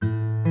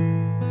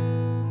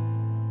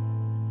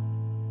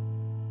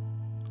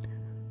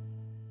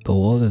The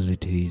world as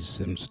it is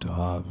seems to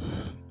have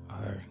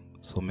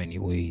so many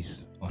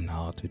ways on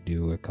how to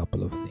do a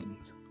couple of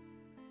things.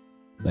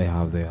 They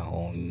have their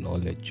own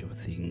knowledge of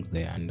things,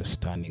 their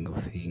understanding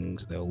of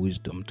things, their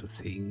wisdom to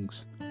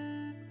things,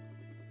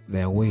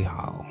 their way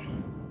how.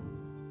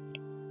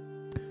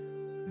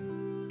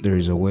 There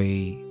is a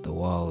way the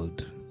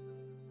world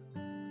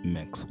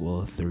makes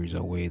wealth, there is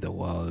a way the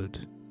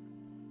world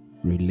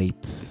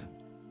relates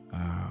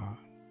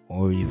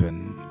or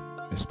even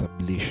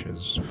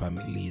establishes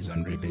families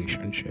and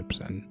relationships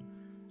and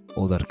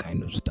all that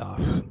kind of stuff.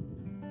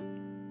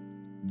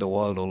 The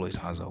world always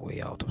has a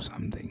way out of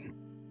something.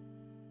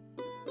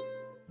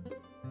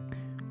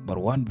 But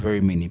what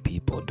very many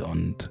people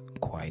don't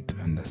quite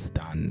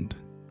understand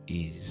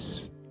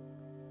is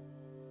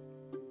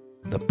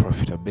the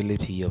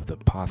profitability of the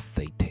path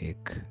they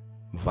take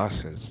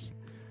versus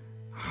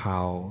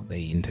how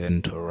they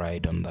intend to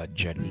ride on that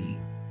journey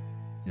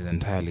is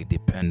entirely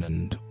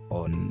dependent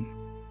on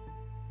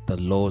the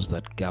laws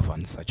that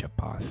govern such a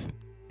path.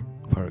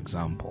 For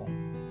example,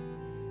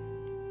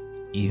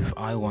 if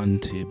I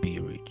want to be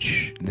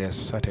rich, there are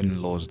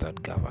certain laws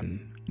that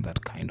govern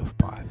that kind of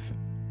path.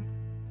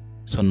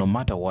 So no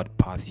matter what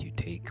path you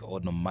take, or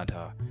no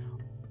matter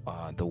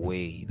the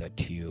way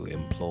that you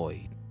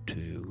employ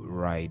to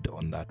ride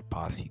on that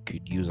path, you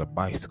could use a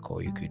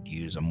bicycle, you could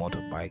use a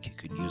motorbike, you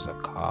could use a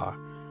car,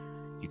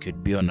 you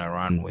could be on a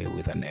runway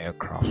with an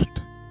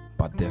aircraft,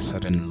 but there are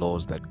certain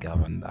laws that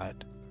govern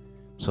that.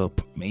 So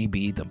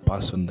maybe the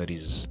person that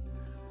is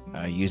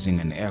using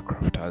an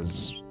aircraft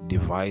has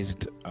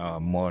devised a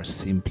more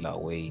simpler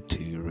way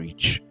to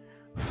reach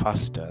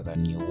faster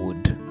than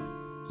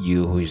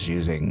you who is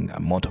using a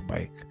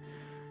motorbike,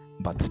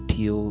 but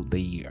still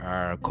they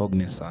are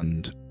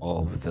cognizant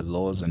of the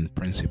laws and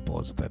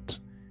principles that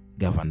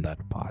govern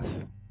that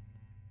path.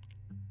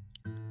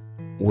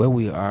 Where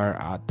we are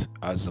at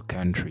as a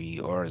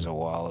country or as a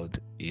world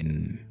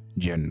in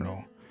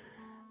general,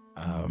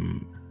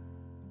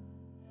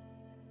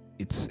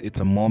 it's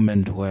a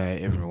moment where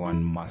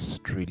everyone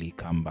must really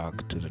come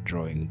back to the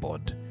drawing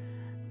board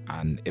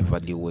and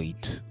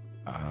evaluate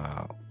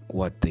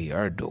what they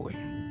are doing.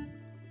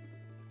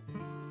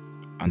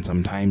 And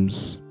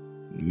sometimes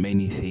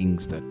many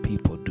things that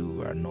people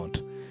do are not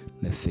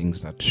the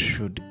things that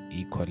should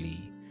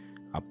equally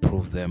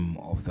approve them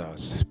of the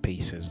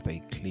spaces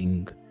they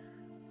cling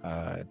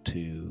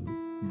to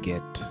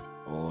get,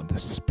 or the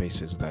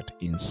spaces that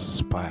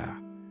inspire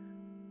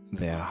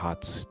their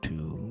hearts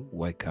to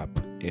wake up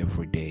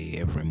every day,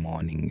 every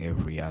morning,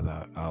 every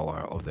other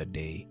hour of the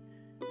day,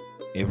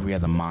 every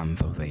other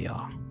month of the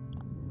year.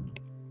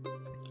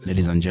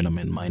 Ladies and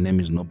gentlemen, my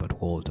name is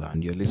Norbert Walter,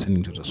 and you're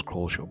listening to the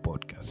Scroll Show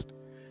podcast.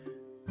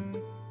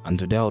 And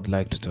today I would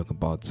like to talk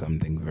about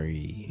something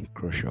very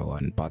crucial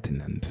and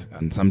pertinent,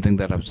 and something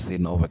that I've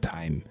seen over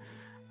time,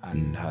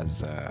 and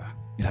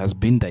it has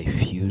been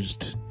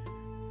diffused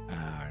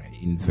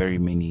in very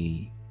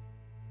many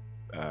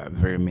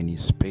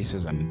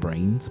spaces and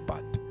brains,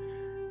 but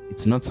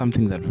it's not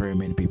something that very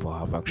many people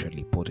have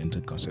actually put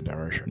into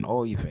consideration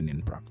or even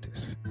in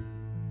practice.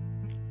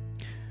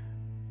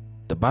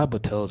 The Bible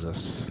tells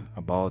us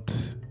about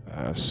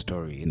a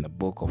story in the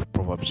book of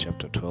Proverbs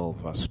chapter 12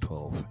 verse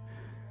 12,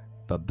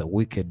 that the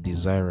wicked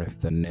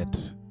desireth the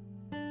net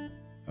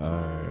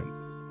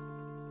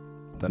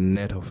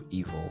of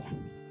evil,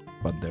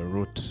 but the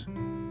root,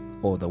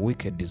 or the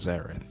wicked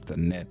desireth the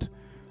net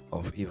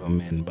of evil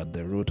men, but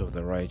the root of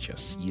the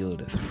righteous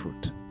yieldeth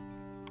fruit.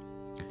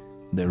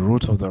 The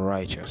root of the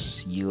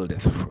righteous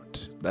yieldeth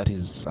fruit. That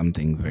is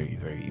something very,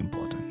 very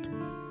important.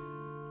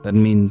 That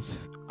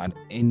means at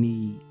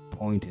any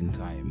point in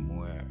time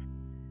where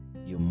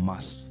you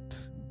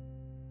must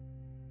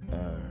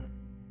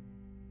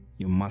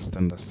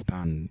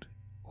understand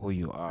who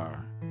you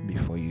are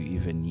before you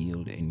even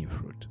yield any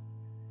fruit.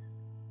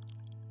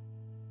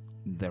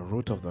 The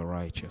root of the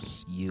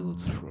righteous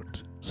yields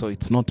fruit. So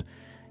it's not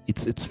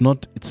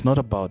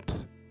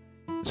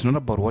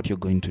about what you're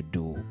going to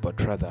do, but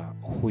rather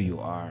who you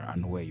are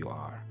and where you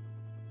are,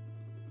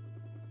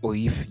 or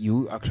if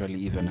you actually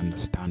even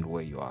understand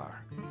where you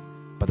are.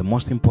 But the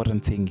most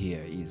important thing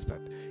here is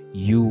that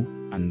you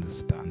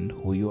understand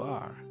who you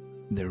are.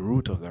 The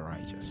root of the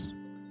righteous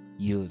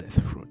yieldeth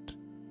fruit.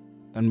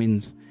 That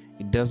means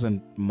it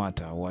doesn't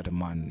matter what a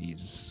man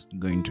is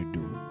going to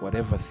do,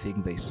 whatever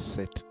thing they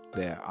set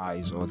their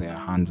eyes or their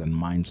hands and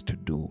minds to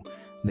do,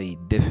 they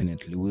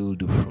definitely will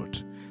do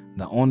fruit.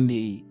 The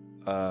only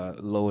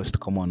lowest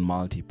common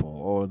multiple,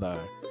 or the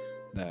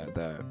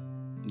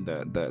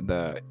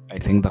I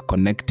think the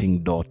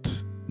connecting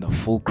dot, the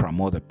fulcrum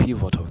or the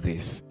pivot of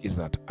this is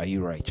that, are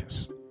you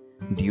righteous?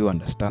 Do you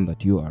understand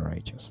that you are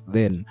righteous?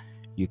 Then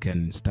you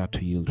can start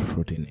to yield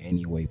fruit in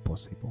any way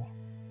possible.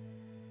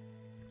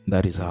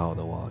 That is how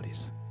the world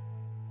is.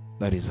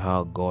 That is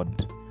how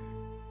God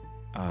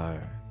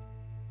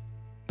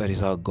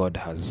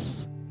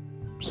has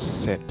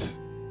set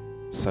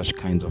such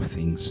kinds of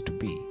things to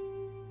be.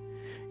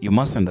 You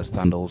must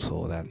understand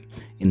also that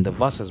in the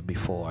verses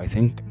before, I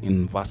think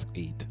in verse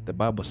 8, the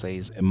Bible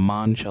says, a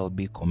man shall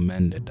be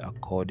commended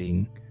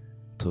according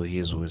to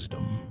his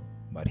wisdom,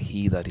 but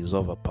he that is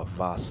of a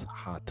perverse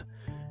heart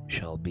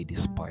shall be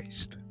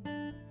despised.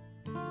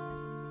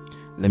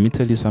 Let me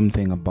tell you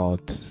something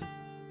about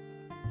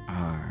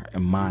a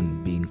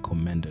man being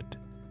commended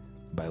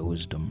by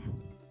wisdom.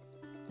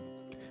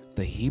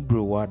 The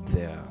Hebrew word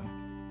there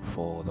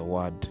for the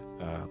word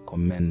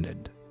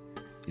commended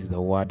is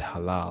the word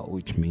halal,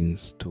 which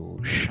means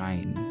to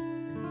shine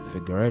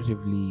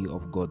figuratively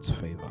of God's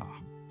favor,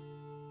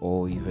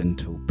 or even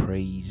to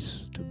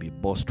praise, to be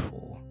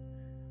boastful,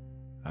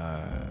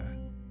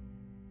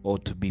 or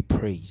to be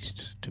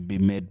praised, to be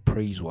made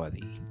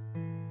praiseworthy,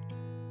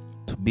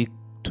 to be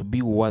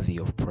worthy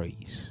of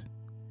praise.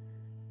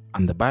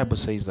 And the Bible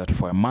says that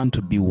for a man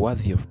to be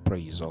worthy of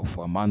praise, or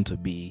for a man to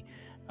be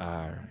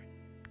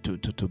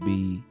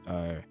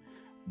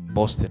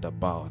boasted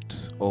about,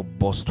 or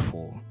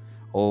boastful,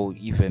 or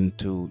even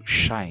to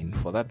shine,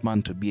 for that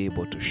man to be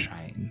able to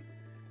shine,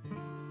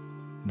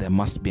 there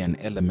must be an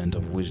element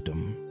of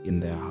wisdom in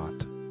their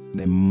heart.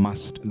 There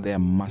must be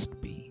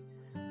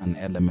an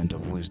element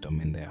of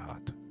wisdom in their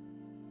heart.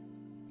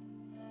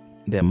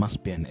 There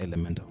must be an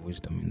element of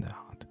wisdom in their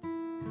heart.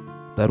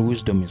 That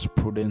wisdom is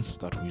prudence,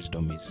 that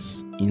wisdom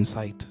is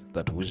insight,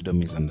 that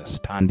wisdom is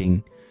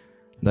understanding,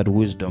 that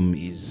wisdom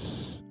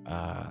is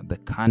the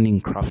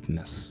cunning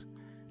craftiness,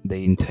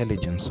 the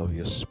intelligence of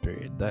your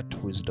spirit.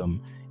 That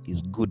wisdom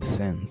is good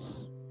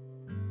sense.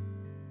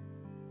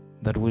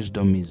 That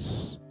wisdom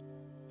is,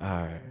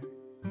 by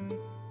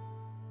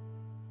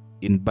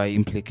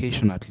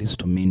implication, at least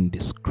to mean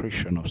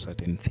discretion of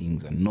certain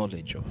things and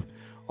knowledge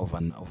of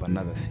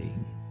another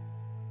thing.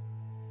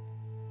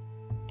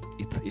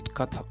 It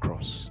cuts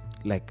across.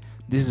 Like,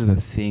 this is the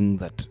thing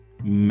that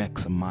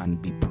makes a man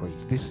be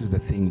praised. This is the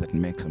thing that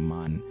makes a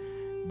man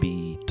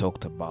be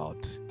talked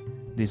about.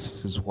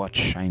 This is what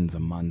shines a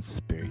man's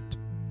spirit.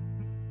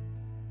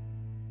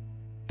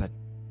 That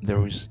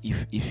there is,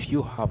 if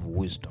you have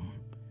wisdom,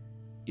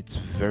 it's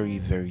very,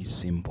 very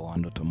simple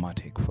and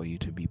automatic for you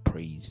to be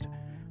praised,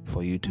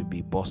 for you to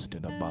be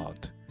boasted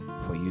about,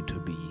 for you to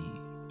be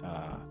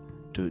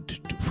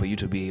for you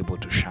to be able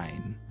to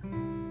shine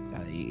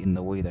in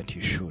the way that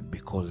you should,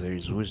 because there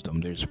is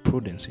wisdom, there is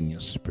prudence in your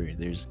spirit,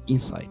 there is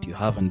insight, you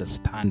have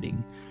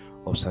understanding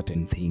of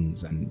certain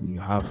things, and you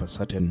have a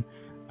certain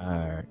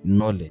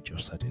knowledge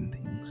of certain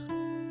things.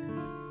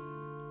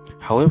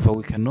 However,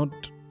 we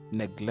cannot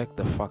neglect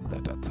the fact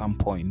that at some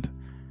point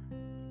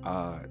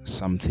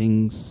some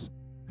things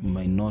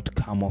may not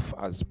come off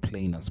as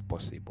plain as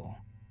possible.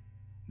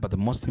 But the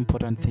most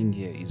important thing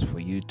here is for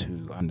you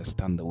to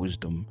understand the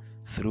wisdom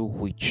through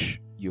which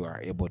you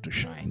are able to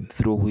shine,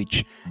 through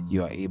which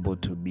you are able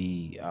to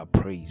be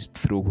praised,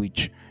 through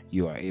which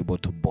you are able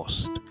to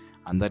boast.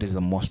 And that is the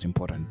most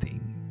important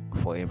thing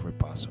for every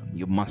person.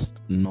 You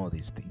must know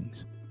these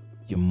things.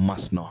 You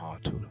must know how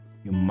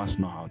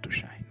to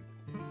shine.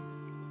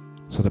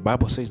 So the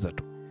Bible says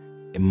that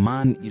a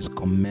man is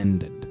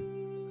commended,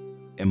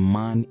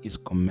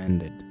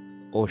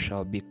 or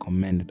shall be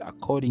commended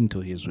according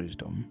to his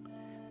wisdom.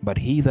 But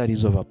he that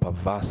is of a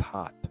perverse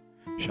heart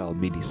shall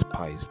be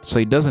despised. So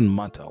it doesn't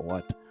matter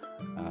what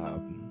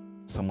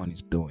someone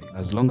is doing.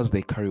 As long as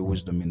they carry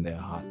wisdom in their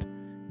heart,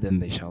 then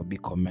they shall be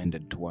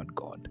commended toward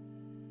God.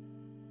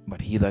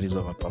 But he that is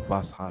of a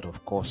perverse heart,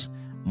 of course,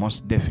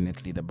 most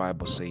definitely the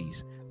Bible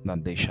says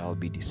that they shall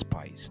be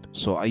despised.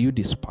 So are you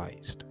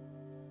despised?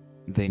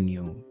 Then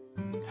you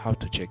have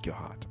to check your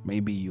heart.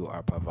 Maybe you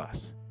are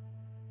perverse.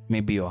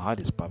 Maybe your heart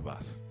is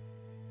perverse.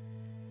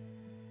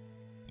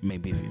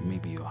 Maybe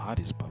your heart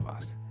is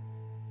perverse.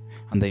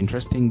 And the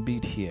interesting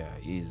bit here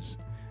is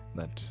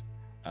that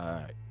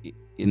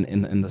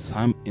in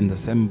the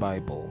same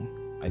Bible,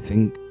 I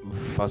think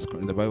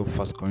the Bible,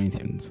 1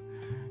 Corinthians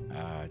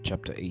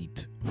chapter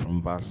 8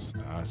 from verse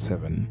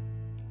 7,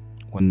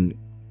 when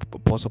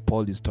Apostle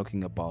Paul is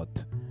talking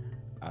about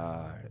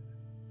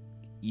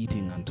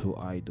eating unto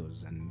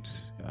idols and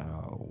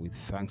with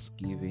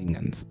thanksgiving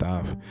and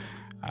stuff,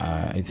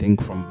 I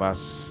think from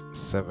verse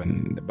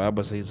 7, the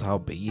Bible says,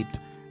 howbeit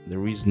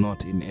there is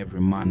not in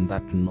every man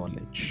that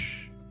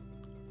knowledge.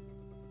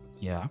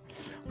 Yeah,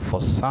 for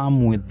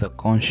some with the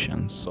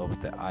conscience of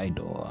the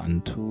idol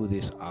unto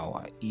this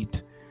hour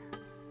eat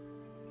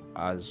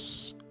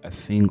as a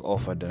thing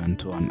offered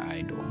unto an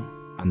idol,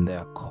 and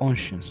their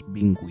conscience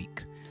being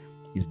weak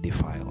is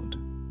defiled.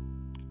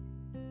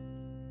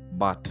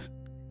 But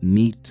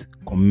meat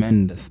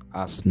commendeth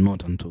us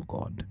not unto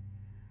God.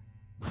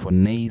 For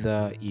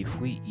neither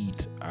if we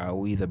eat are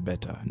we the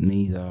better,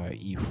 neither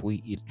if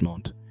we eat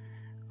not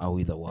are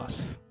we the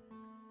worse.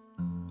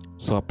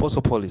 So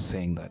Apostle Paul is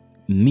saying that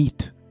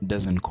meat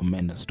doesn't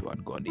commend us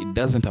toward God. It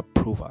doesn't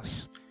approve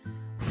us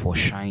for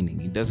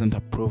shining. It doesn't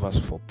approve us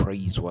for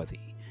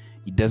praiseworthy.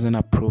 It doesn't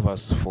approve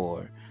us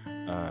for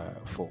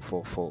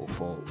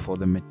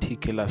the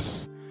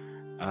meticulous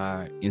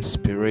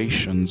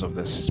inspirations of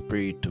the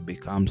Spirit to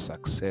become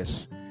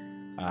successful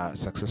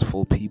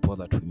people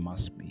that we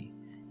must be.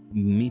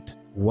 Meat,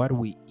 what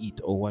we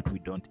eat or what we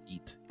don't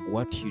eat,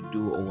 what you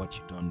do or what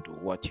you don't do,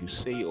 what you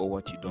say or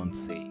what you don't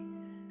say,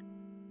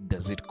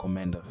 does it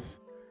commend us?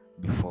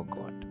 before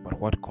God. But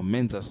what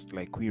commends us,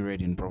 like we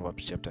read in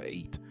Proverbs chapter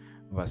 8,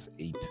 verse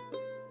 8,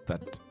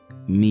 that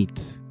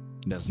meat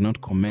does not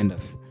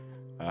commendeth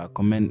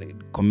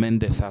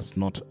us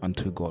not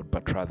unto God,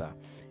 but rather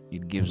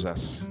it gives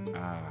us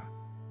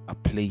a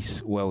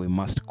place where we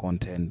must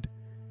contend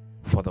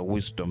for the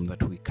wisdom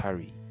that we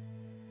carry,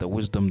 the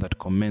wisdom that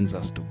commends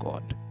us to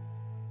God.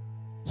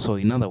 So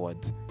in other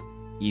words,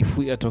 if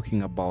we are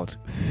talking about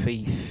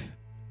faith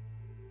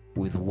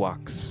with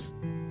works,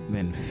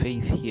 then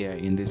faith here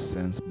in this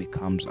sense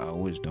becomes our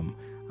wisdom,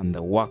 and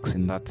the works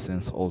in that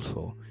sense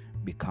also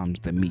becomes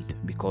the meat.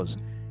 Because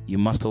you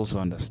must also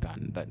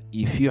understand that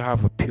if you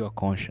have a pure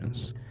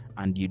conscience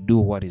and you do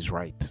what is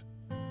right,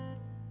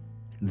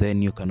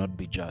 then you cannot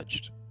be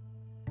judged.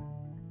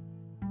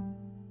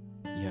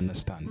 You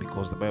understand?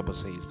 Because the Bible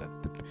says that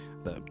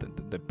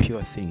the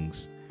pure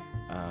things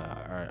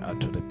are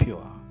to the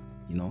pure,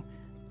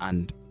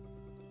 and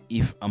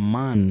if a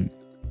man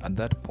at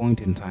that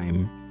point in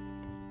time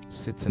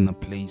sits in a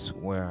place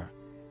where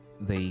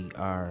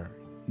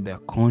their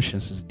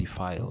conscience is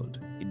defiled,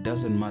 it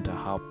doesn't matter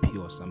how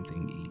pure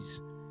something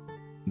is,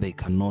 they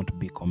cannot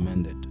be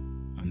commended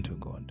unto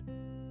God.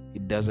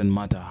 It doesn't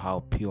matter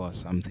how pure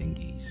something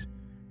is,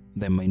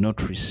 they may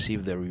not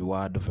receive the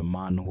reward of a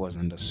man who has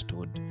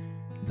understood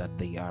that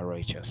they are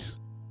righteous.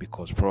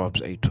 Because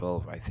Proverbs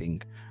 8:12, I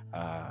think,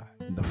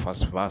 the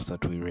first verse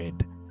that we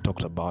read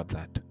talked about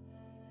that.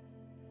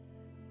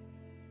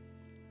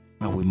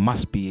 Now we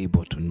must be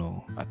able to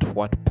know at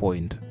what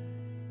point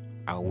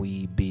are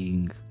we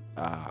being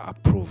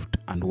approved,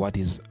 and what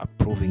is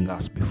approving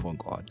us before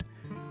God.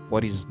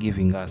 What is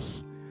giving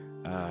us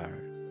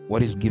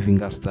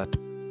that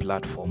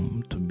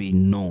platform to be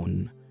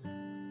known,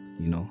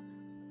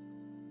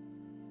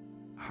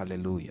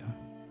 Hallelujah.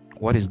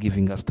 What is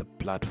giving us the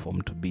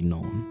platform to be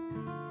known?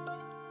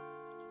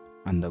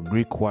 And the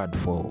Greek word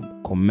for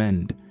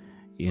commend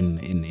in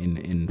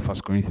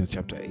 1 Corinthians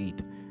chapter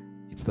 8,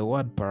 it's the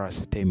word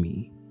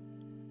parastemi,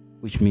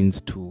 which means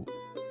to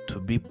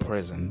be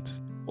present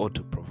or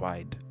to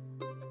provide,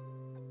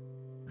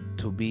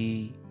 to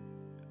be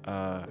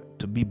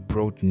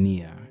brought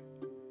near,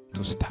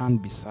 to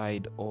stand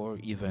beside, or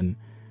even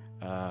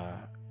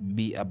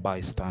be a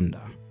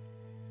bystander.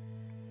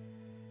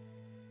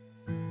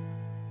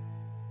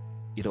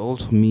 It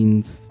also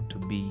means to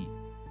be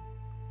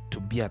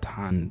at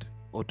hand,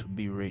 or to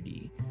be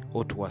ready,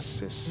 or to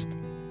assist,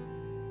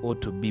 or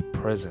to be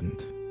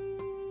present.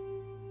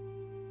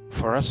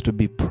 For us to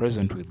be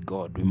present with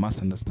God, we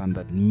must understand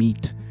that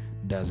meat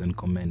doesn't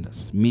commend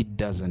us. Meat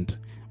doesn't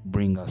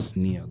bring us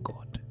near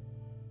God,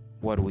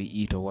 what we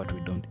eat or what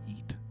we don't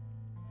eat.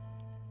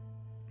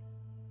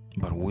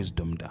 But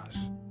wisdom does.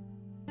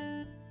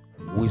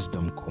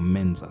 Wisdom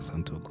commends us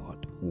unto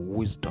God.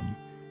 Wisdom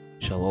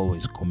shall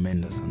always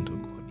commend us unto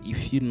God.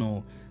 If you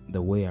know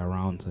the way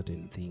around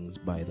certain things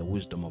by the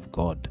wisdom of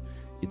God,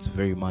 it's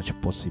very much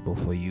possible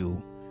for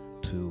you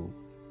to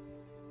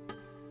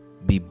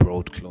be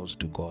brought close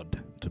to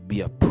God, to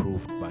be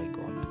approved by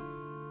God.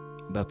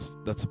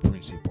 That's a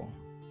principle.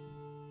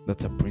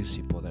 That's a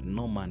principle that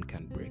no man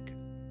can break.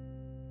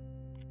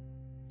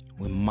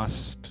 We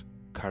must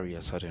carry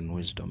a certain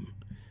wisdom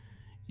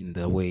in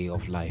the way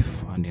of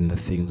life and in the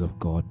things of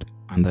God,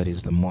 and that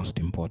is the most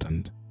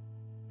important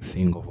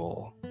thing of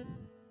all.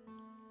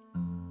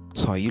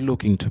 So are you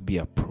looking to be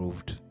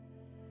approved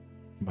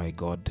by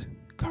God?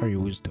 Carry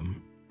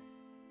wisdom.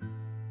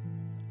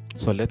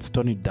 So let's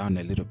turn it down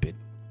a little bit.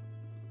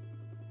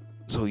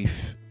 So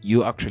if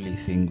you actually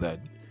think that,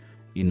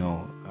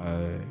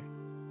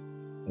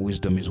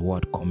 wisdom is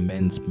what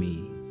commends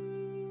me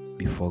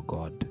before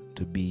God,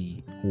 to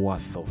be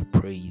worth of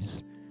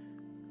praise,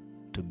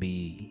 to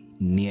be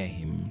near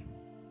Him,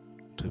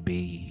 to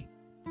be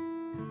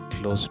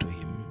close to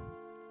Him,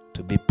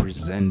 to be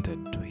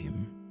presented to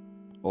Him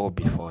or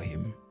before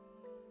Him.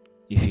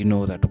 If you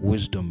know that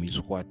wisdom is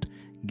what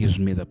gives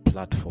me the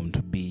platform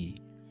to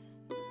be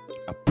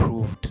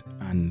approved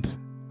and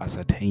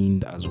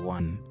ascertained as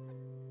one,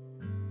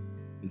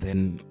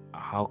 then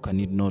how can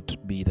it not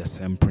be the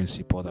same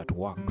principle that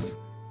works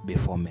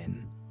before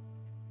men?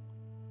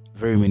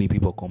 Very many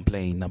people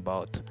complain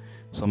about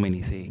so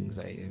many things.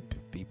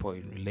 People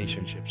in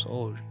relationships,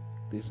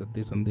 this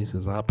and this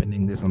is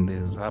happening, this and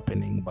this is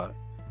happening, but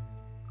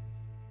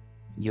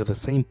you're the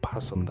same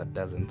person that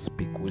doesn't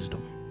speak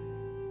wisdom.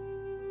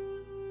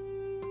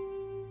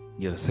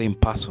 You're the same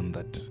person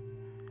that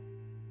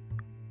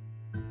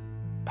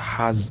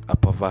has a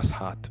perverse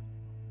heart.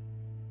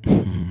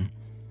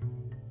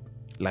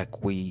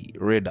 Like we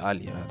read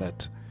earlier,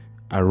 that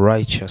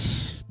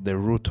the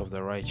root of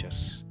the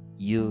righteous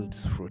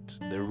yields fruit.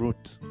 The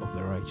root of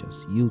the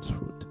righteous yields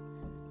fruit.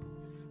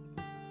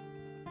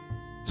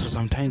 So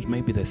sometimes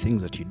maybe the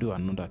things that you do are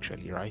not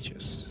actually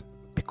righteous,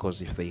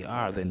 because if they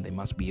are, then they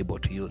must be able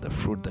to yield the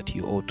fruit that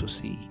you ought to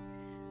see.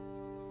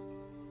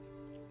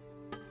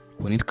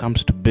 When it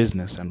comes to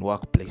business and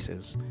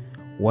workplaces,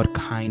 what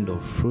kind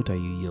of fruit are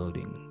you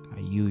yielding? Are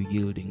you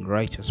yielding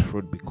righteous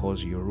fruit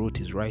because your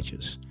root is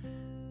righteous?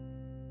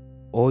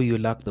 or you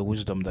lack the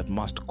wisdom that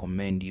must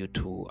commend you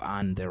to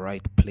earn the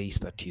right place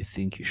that you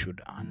think you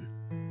should earn.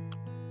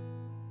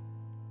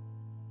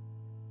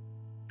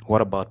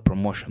 What about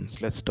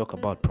promotions? Let's talk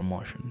about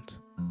promotions.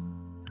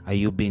 Are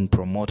you being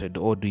promoted,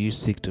 or do you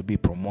seek to be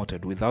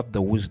promoted without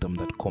the wisdom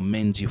that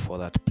commends you for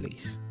that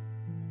place?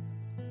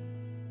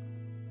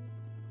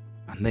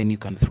 And then you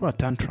can throw a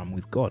tantrum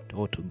with God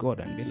or to God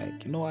and be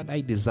like, you know what,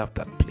 I deserve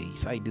that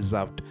place. I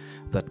deserved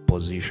that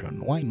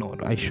position. Why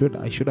not? I should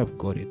have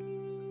got it.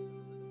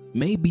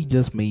 Maybe,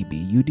 just maybe,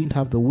 you didn't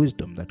have the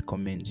wisdom that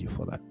commends you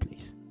for that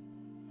place.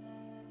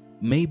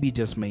 Maybe,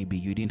 just maybe,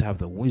 you didn't have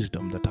the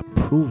wisdom that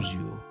approves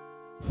you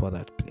for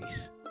that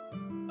place.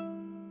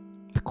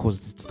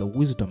 Because it's the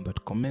wisdom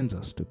that commends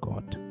us to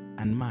God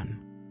and man.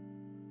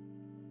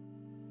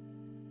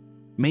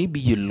 Maybe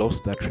you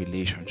lost that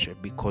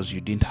relationship because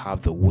you didn't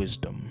have the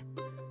wisdom.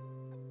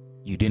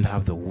 You didn't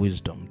have the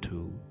wisdom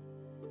to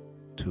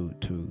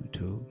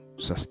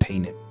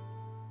sustain it.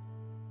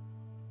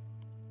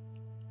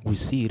 We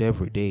see it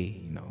every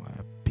day,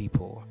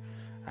 people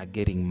are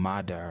getting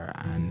madder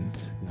and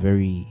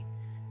very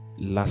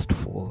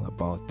lustful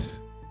about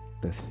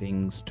the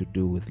things to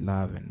do with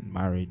love and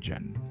marriage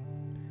and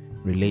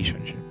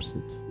relationships.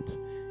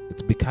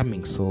 It's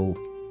becoming so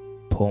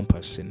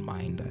pompous in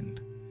mind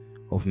and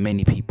of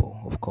many people,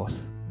 of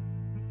course.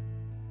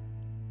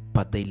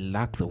 But they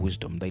lack the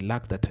wisdom, they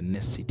lack the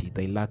tenacity,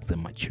 they lack the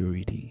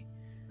maturity.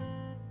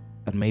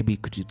 And maybe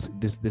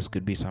this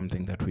could be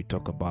something that we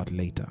talk about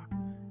later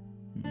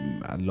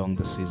along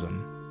the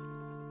season.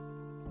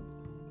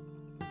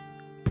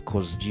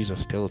 Because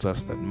Jesus tells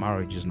us that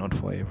marriage is not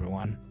for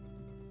everyone.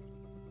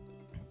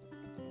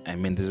 I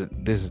mean,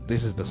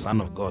 this is the Son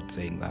of God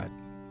saying that.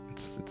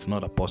 It's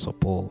not Apostle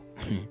Paul.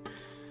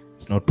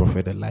 It's not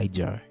Prophet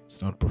Elijah.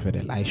 It's not Prophet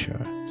Elisha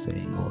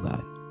saying all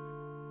that.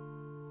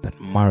 That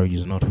marriage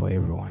is not for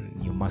everyone.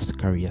 You must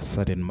carry a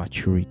certain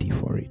maturity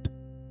for it.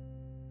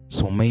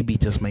 So maybe,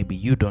 just maybe,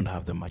 you don't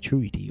have the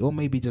maturity. Or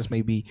maybe, just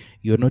maybe,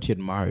 you're not yet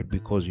married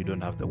because you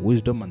don't have the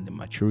wisdom and the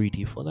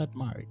maturity for that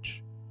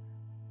marriage.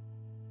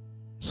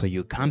 So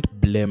you can't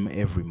blame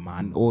every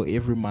man, or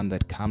every man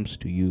that comes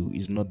to you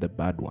is not the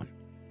bad one.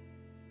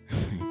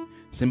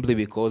 Simply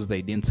because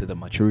they didn't see the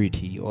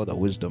maturity or the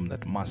wisdom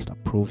that must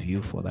approve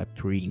you for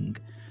that ring.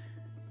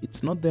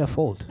 It's not their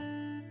fault.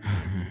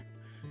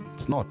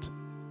 It's not.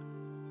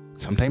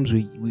 Sometimes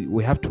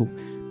we have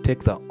to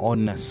take the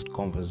honest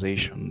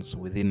conversations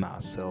within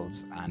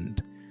ourselves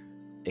and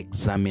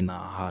examine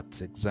our hearts,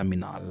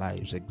 examine our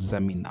lives,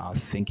 examine our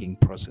thinking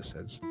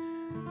processes.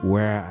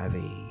 Where are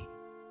they?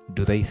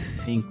 Do they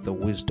think the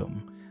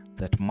wisdom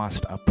that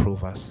must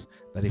approve us?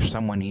 That if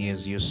someone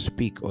hears you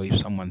speak, or if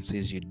someone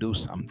says you do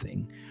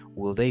something,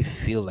 will they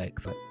feel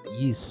like that?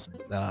 Yes,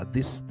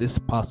 this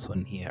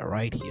person here,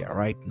 right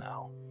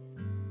now,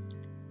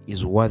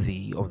 is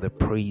worthy of the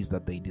praise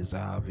that they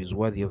deserve, is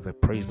worthy of the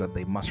praise that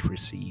they must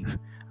receive,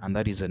 and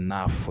that is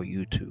enough for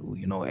you to,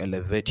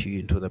 elevate you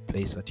into the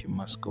place that you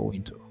must go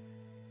into.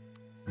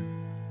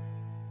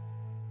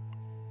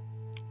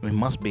 We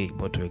must be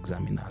able to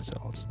examine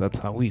ourselves. That's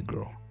how we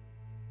grow.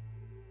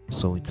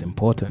 So it's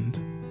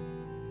important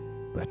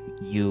that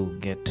you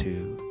get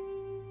to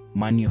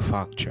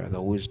manufacture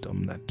the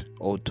wisdom that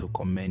ought to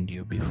commend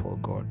you before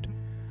God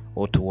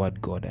or toward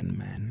God and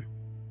man.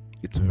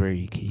 It's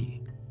very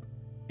key.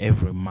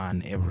 Every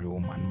man, every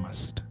woman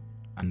must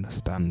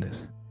understand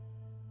this.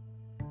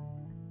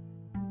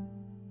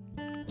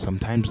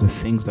 Sometimes the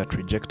things that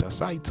reject us,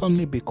 it's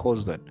only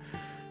because that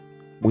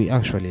we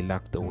actually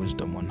lack the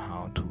wisdom on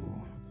how to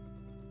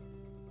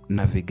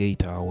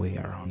navigate our way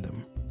around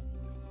them.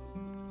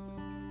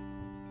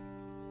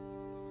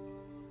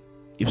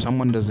 If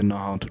someone doesn't know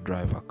how to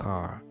drive a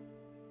car,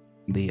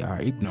 they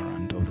are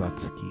ignorant of that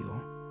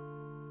skill.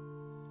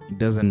 It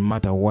doesn't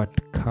matter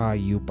what car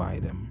you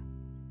buy them.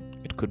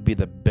 It could be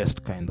the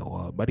best car in the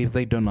world, but if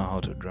they don't know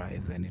how to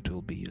drive, then it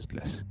will be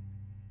useless.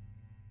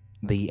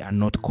 They are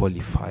not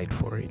qualified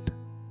for it.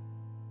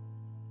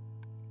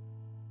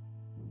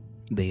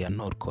 They are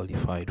not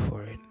qualified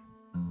for it.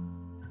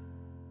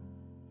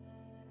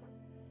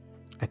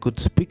 I could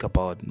speak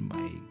about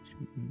my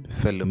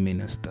fellow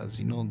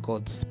ministers.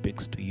 God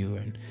speaks to you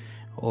and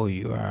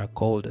you are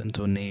called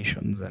into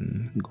nations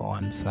and go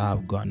and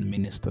serve, go and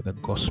minister the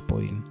gospel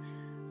in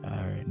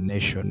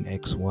nation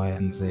X, Y,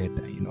 and Z.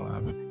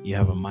 You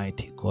have a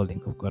mighty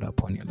calling of God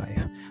upon your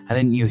life. And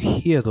then you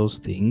hear those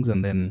things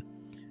and then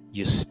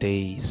you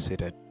stay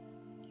seated,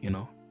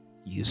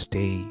 you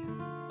stay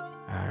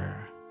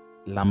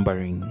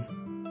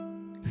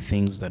lumbering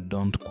things that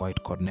don't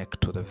quite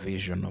connect to the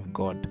vision of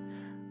God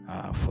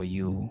for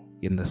you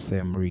in the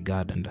same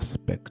regard and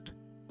aspect.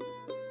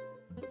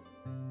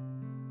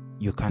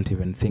 You can't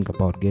even think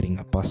about getting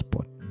a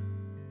passport.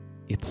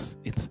 It's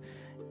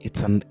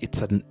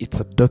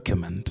a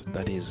document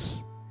that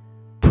is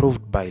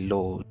proved by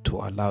law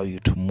to allow you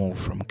to move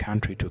from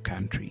country to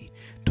country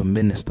to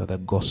minister the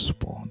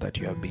gospel that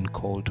you have been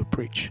called to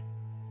preach.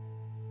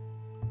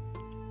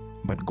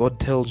 But God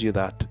tells you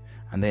that,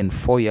 and then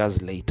 4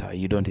 years later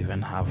you don't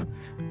even have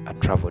a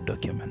travel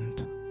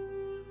document.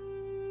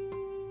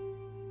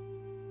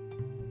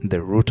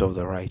 The root of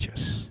the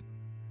righteous,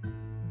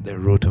 the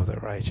root of the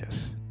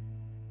righteous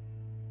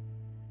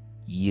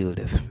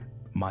yieldeth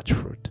much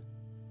fruit.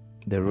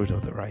 The root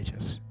of the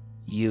righteous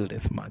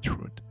yieldeth much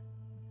fruit.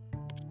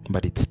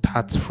 But it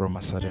starts from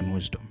a certain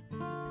wisdom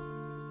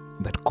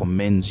that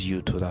commends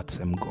you to that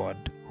same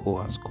God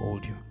who has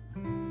called you.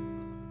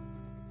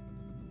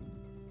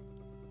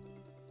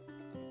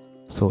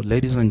 So,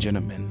 ladies and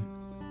gentlemen,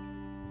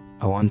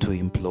 I want to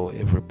implore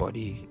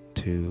everybody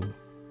to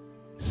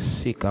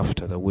seek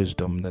after the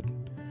wisdom that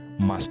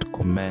must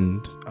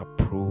commend,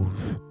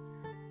 approve,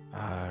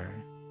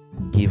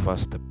 give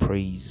us the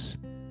praise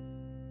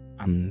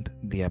and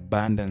the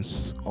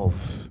abundance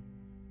of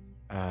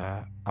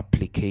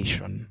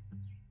application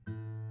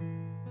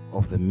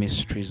of the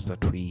mysteries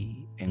that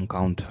we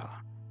encounter,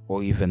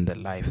 or even the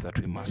life that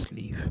we must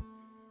live.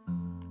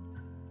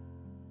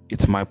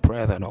 It's my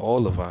prayer that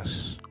all of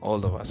us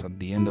at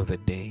the end of the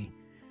day,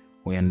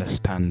 we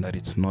understand that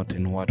it's not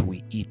in what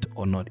we eat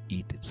or not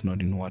eat, it's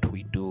not in what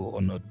we do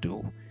or not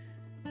do.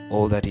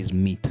 All that is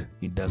meat,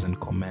 it doesn't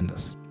commend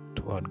us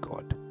toward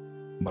God,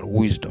 but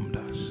wisdom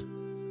does.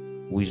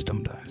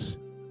 Wisdom does.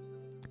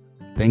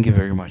 Thank you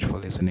very much for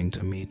listening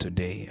to me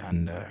today,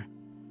 and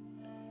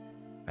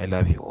I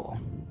love you all.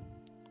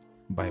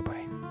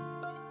 Bye-bye.